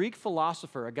is a Greek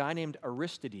philosopher, a guy named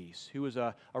Aristides, who was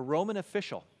a Roman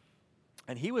official.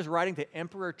 And he was writing to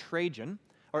Emperor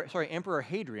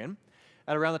Hadrian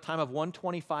at around the time of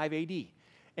 125 A.D.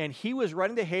 And he was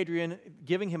writing to Hadrian,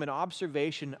 giving him an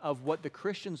observation of what the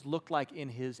Christians looked like in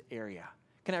his area.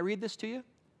 Can I read this to you?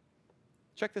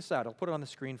 Check this out. I'll put it on the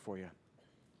screen for you.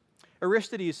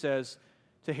 Aristides says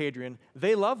to Hadrian,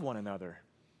 they love one another,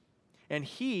 and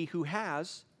he who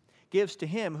has gives to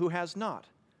him who has not,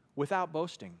 without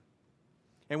boasting.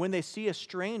 And when they see a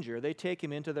stranger, they take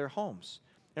him into their homes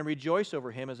and rejoice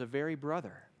over him as a very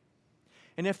brother.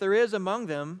 And if there is among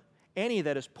them any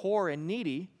that is poor and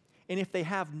needy, and if they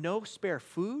have no spare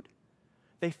food,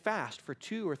 they fast for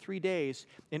 2 or 3 days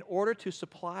in order to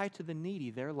supply to the needy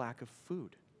their lack of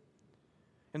food.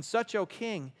 And such, O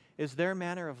king, is their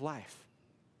manner of life.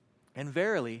 And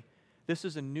verily, this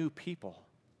is a new people,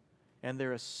 and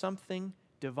there is something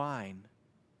divine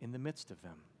in the midst of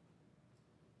them.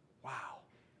 Wow.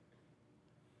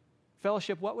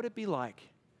 Fellowship, what would it be like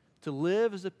to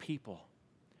live as a people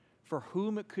for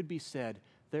whom it could be said,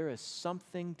 there is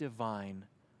something divine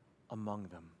among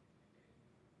them?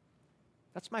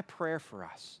 That's my prayer for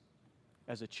us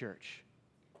as a church.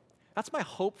 That's my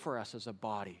hope for us as a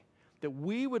body, that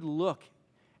we would look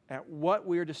at what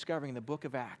we're discovering in the book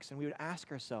of Acts and we would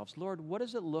ask ourselves, Lord, what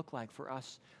does it look like for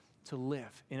us to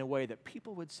live in a way that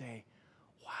people would say,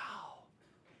 wow,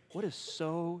 what is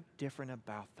so different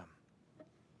about them?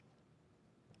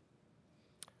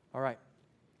 All right.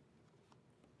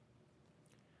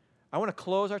 I want to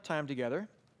close our time together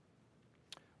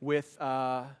with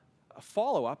a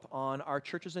follow-up on our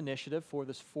church's initiative for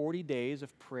this 40 days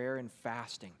of prayer and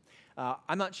fasting.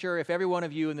 I'm not sure if every one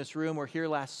of you in this room were here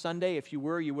last Sunday. If you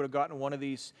were, you would have gotten one of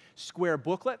these square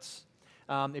booklets.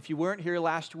 If you weren't here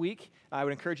last week, I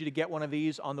would encourage you to get one of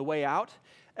these on the way out.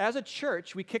 As a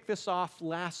church, we kicked this off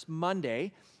last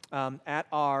Monday at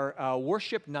our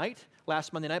worship night,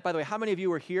 last Monday night. By the way, how many of you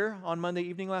were here on Monday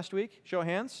evening last week? Show of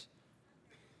hands.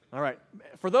 All right.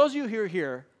 For those of you who are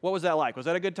here, what was that like? Was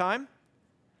that a good time?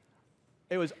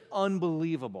 It was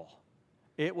unbelievable.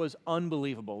 It was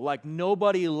unbelievable. Like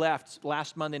nobody left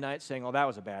last Monday night saying, oh, that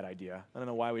was a bad idea. I don't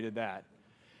know why we did that.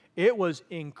 It was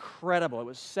incredible. It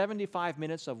was 75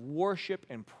 minutes of worship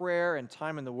and prayer and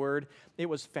time in the Word. It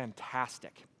was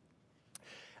fantastic.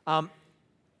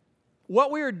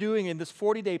 What we are doing in this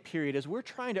 40-day period is we're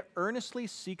trying to earnestly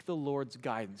seek the Lord's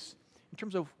guidance in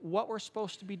terms of what we're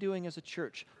supposed to be doing as a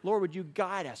church. Lord, would you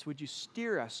guide us? Would you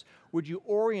steer us? Would you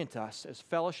orient us as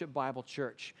Fellowship Bible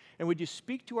Church? And would you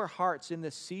speak to our hearts in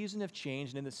this season of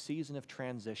change and in this season of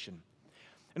transition?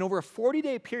 And over a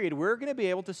 40-day period, we're going to be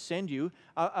able to send you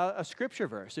a scripture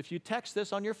verse. If you text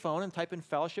this on your phone and type in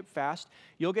Fellowship Fast,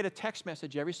 you'll get a text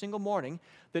message every single morning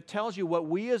that tells you what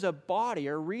we as a body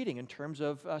are reading in terms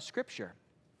of scripture.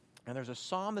 And there's a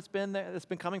psalm that's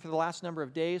been coming for the last number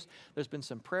of days. There's been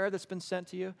some prayer that's been sent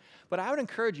to you. But I would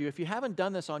encourage you, if you haven't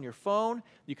done this on your phone,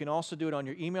 you can also do it on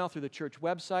your email through the church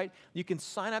website. You can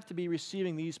sign up to be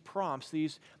receiving these prompts,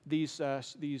 these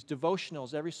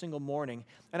devotionals every single morning.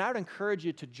 And I would encourage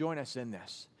you to join us in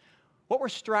this. What we're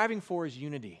striving for is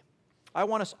unity. I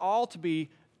want us all to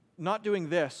be not doing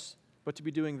this, but to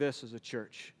be doing this as a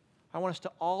church. I want us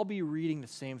to all be reading the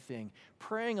same thing,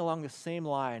 praying along the same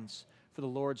lines for the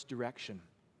Lord's direction.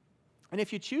 And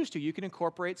if you choose to, you can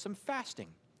incorporate some fasting.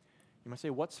 You might say,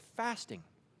 what's fasting?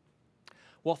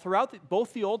 Well, throughout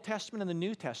both the Old Testament and the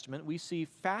New Testament, we see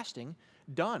fasting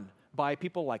done by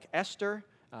people like Esther,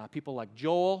 people like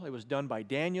Joel. It was done by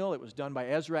Daniel. It was done by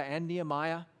Ezra and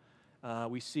Nehemiah.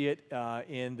 We see it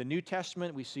in the New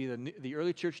Testament. We see the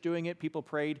early church doing it. People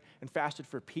prayed and fasted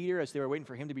for Peter as they were waiting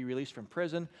for him to be released from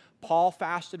prison. Paul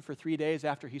fasted for 3 days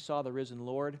after he saw the risen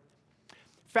Lord.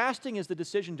 Fasting is the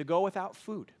decision to go without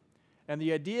food. And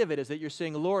the idea of it is that you're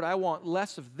saying, Lord, I want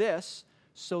less of this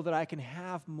so that I can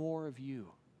have more of you.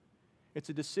 It's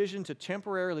a decision to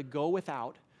temporarily go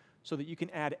without so that you can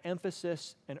add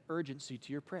emphasis and urgency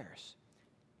to your prayers.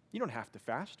 You don't have to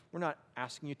fast. We're not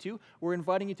asking you to. We're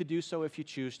inviting you to do so if you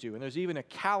choose to. And there's even a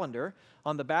calendar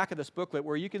on the back of this booklet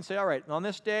where you can say, all right, on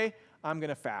this day, I'm going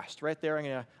to fast. Right there,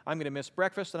 I'm going to miss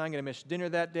breakfast and I'm going to miss dinner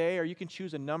that day. Or you can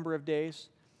choose a number of days.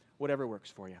 Whatever works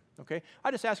for you, okay?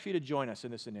 I just ask for you to join us in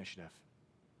this initiative.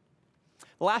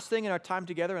 The last thing in our time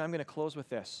together, and I'm going to close with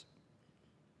this.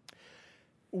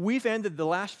 We've ended the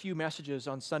last few messages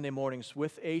on Sunday mornings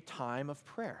with a time of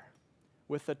prayer,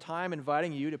 with a time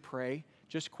inviting you to pray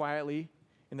just quietly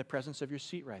in the presence of your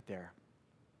seat right there.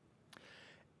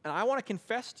 And I want to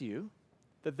confess to you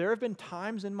that there have been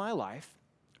times in my life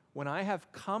when I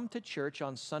have come to church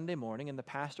on Sunday morning and the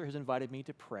pastor has invited me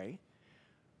to pray,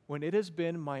 when it has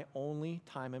been my only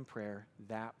time in prayer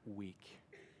that week.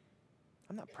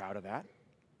 I'm not proud of that.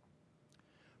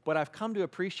 But I've come to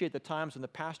appreciate the times when the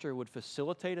pastor would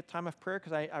facilitate a time of prayer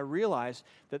because I realize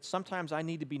that sometimes I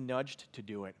need to be nudged to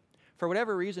do it. For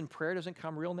whatever reason, prayer doesn't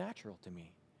come real natural to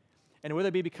me. And whether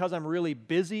it be because I'm really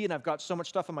busy and I've got so much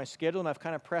stuff on my schedule and I've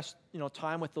kind of pressed,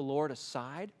 time with the Lord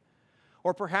aside,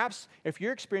 or perhaps if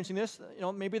you're experiencing this,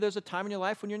 maybe there's a time in your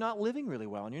life when you're not living really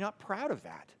well and you're not proud of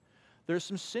that. There's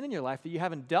some sin in your life that you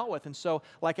haven't dealt with. And so,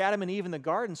 like Adam and Eve in the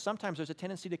garden, sometimes there's a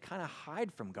tendency to kind of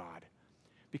hide from God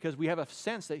because we have a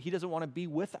sense that He doesn't want to be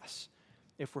with us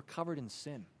if we're covered in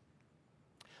sin.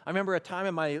 I remember a time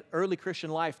in my early Christian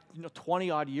life,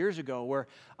 20-odd years ago, where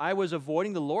I was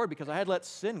avoiding the Lord because I had let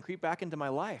sin creep back into my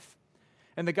life.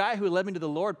 And the guy who led me to the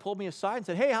Lord pulled me aside and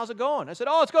said, hey, how's it going? I said,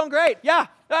 oh, it's going great. Yeah,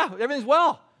 everything's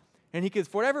well. And he could,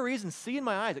 for whatever reason, see in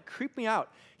my eyes, it creeped me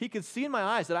out. He could see in my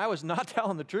eyes that I was not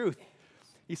telling the truth.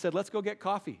 He said, let's go get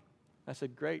coffee. I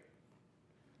said, great.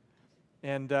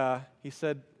 And he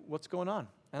said, what's going on?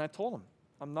 And I told him,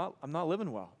 I'm not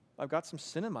living well. I've got some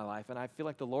sin in my life, and I feel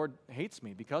like the Lord hates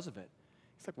me because of it.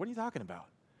 He's like, what are you talking about?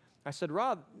 I said,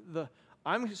 Rob,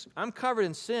 I'm covered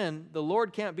in sin. The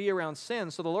Lord can't be around sin,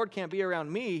 so the Lord can't be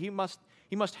around me. He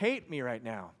must hate me right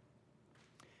now.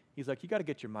 He's like, you got to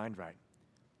get your mind right.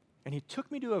 And he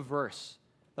took me to a verse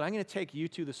that I'm going to take you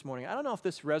to this morning. I don't know if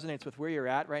this resonates with where you're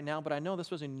at right now, but I know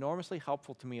this was enormously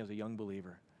helpful to me as a young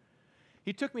believer.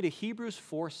 He took me to Hebrews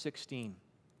 4:16.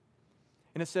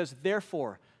 And it says,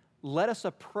 therefore, let us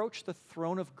approach the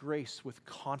throne of grace with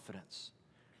confidence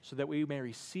so that we may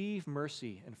receive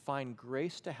mercy and find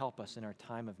grace to help us in our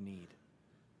time of need.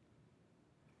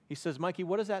 He says, Mikey,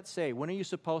 what does that say? When are you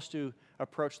supposed to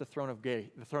approach the throne of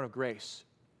grace?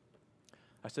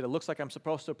 I said, it looks like I'm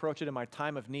supposed to approach it in my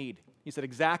time of need. He said,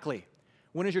 exactly.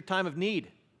 When is your time of need?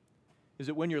 Is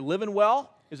it when you're living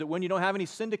well? Is it when you don't have any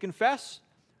sin to confess?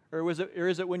 Or is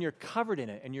it when you're covered in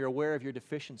it and you're aware of your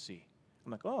deficiency?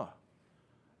 I'm like, oh,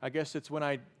 I guess it's when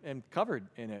I am covered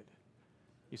in it.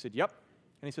 He said, yep.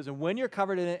 And he says, and when you're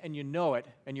covered in it and you know it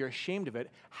and you're ashamed of it,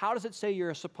 how does it say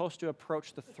you're supposed to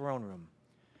approach the throne room?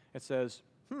 It says,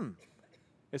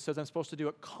 It says I'm supposed to do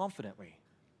it confidently.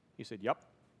 He said, yep.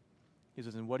 He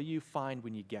says, and what do you find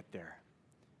when you get there?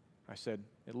 I said,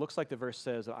 it looks like the verse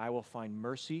says that I will find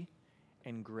mercy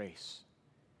and grace.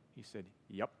 He said,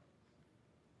 yep.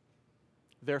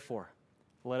 Therefore,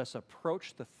 let us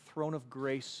approach the throne of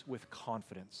grace with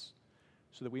confidence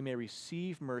so that we may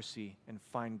receive mercy and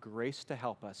find grace to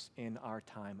help us in our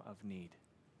time of need.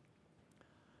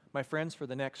 My friends, for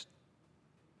the next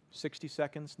 60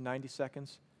 seconds, 90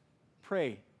 seconds,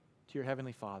 pray to your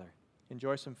Heavenly Father.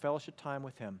 Enjoy some fellowship time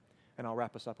with Him, and I'll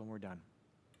wrap us up when we're done.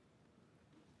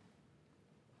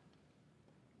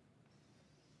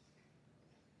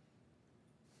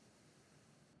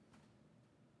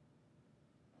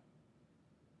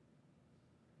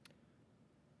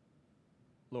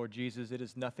 Lord Jesus, it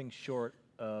is nothing short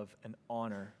of an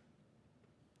honor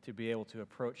to be able to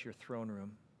approach your throne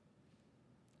room.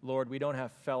 Lord, we don't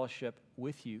have fellowship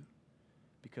with you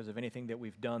because of anything that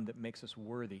we've done that makes us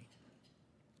worthy.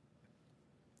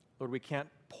 Lord, we can't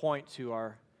point to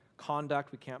our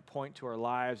conduct, we can't point to our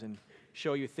lives and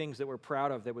show you things that we're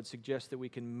proud of that would suggest that we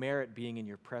can merit being in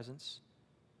your presence.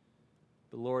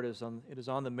 But Lord, it is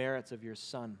on the merits of your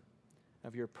Son,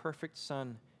 of your perfect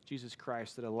Son, Jesus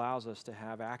Christ, that allows us to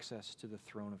have access to the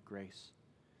throne of grace.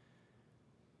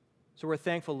 So we're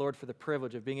thankful, Lord, for the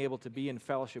privilege of being able to be in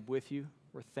fellowship with you.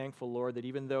 We're thankful, Lord, that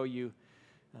even though you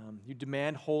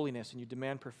demand holiness and you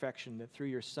demand perfection, that through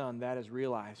your Son that is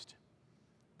realized.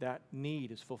 That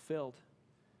need is fulfilled.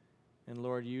 And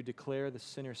Lord, you declare the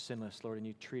sinner sinless, Lord, and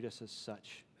you treat us as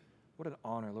such. What an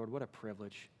honor, Lord, what a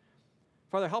privilege.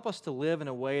 Father, help us to live in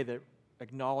a way that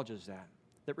acknowledges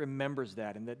that remembers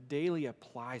that, and that daily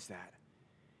applies that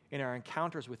in our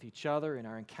encounters with each other, in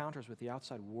our encounters with the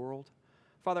outside world.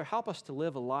 Father, help us to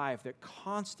live a life that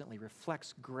constantly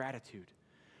reflects gratitude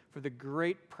for the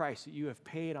great price that you have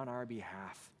paid on our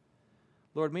behalf.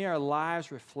 Lord, may our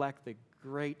lives reflect the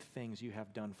great things you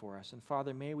have done for us. And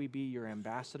Father, may we be your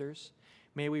ambassadors.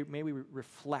 May we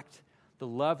reflect the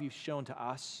love you've shown to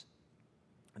us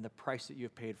and the price that you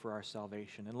have paid for our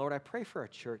salvation. And Lord, I pray for our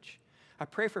church. I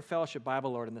pray for Fellowship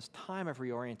Bible, Lord, in this time of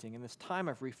reorienting, in this time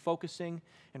of refocusing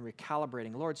and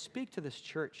recalibrating. Lord, speak to this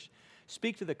church.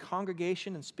 Speak to the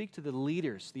congregation and speak to the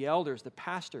leaders, the elders, the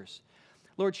pastors.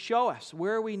 Lord, show us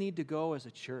where we need to go as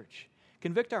a church.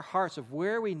 Convict our hearts of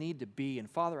where we need to be. And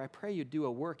Father, I pray you do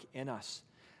a work in us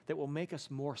that will make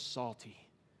us more salty,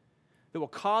 that will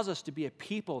cause us to be a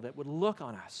people that would look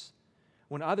on us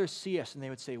when others see us and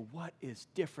they would say, what is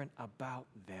different about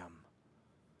them?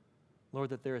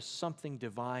 Lord, that there is something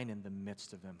divine in the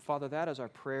midst of them. Father, that is our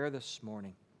prayer this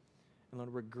morning. And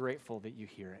Lord, we're grateful that you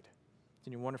hear it. It's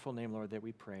in your wonderful name, Lord, that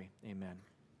we pray. Amen.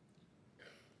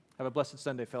 Have a blessed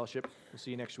Sunday, fellowship. We'll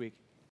see you next week.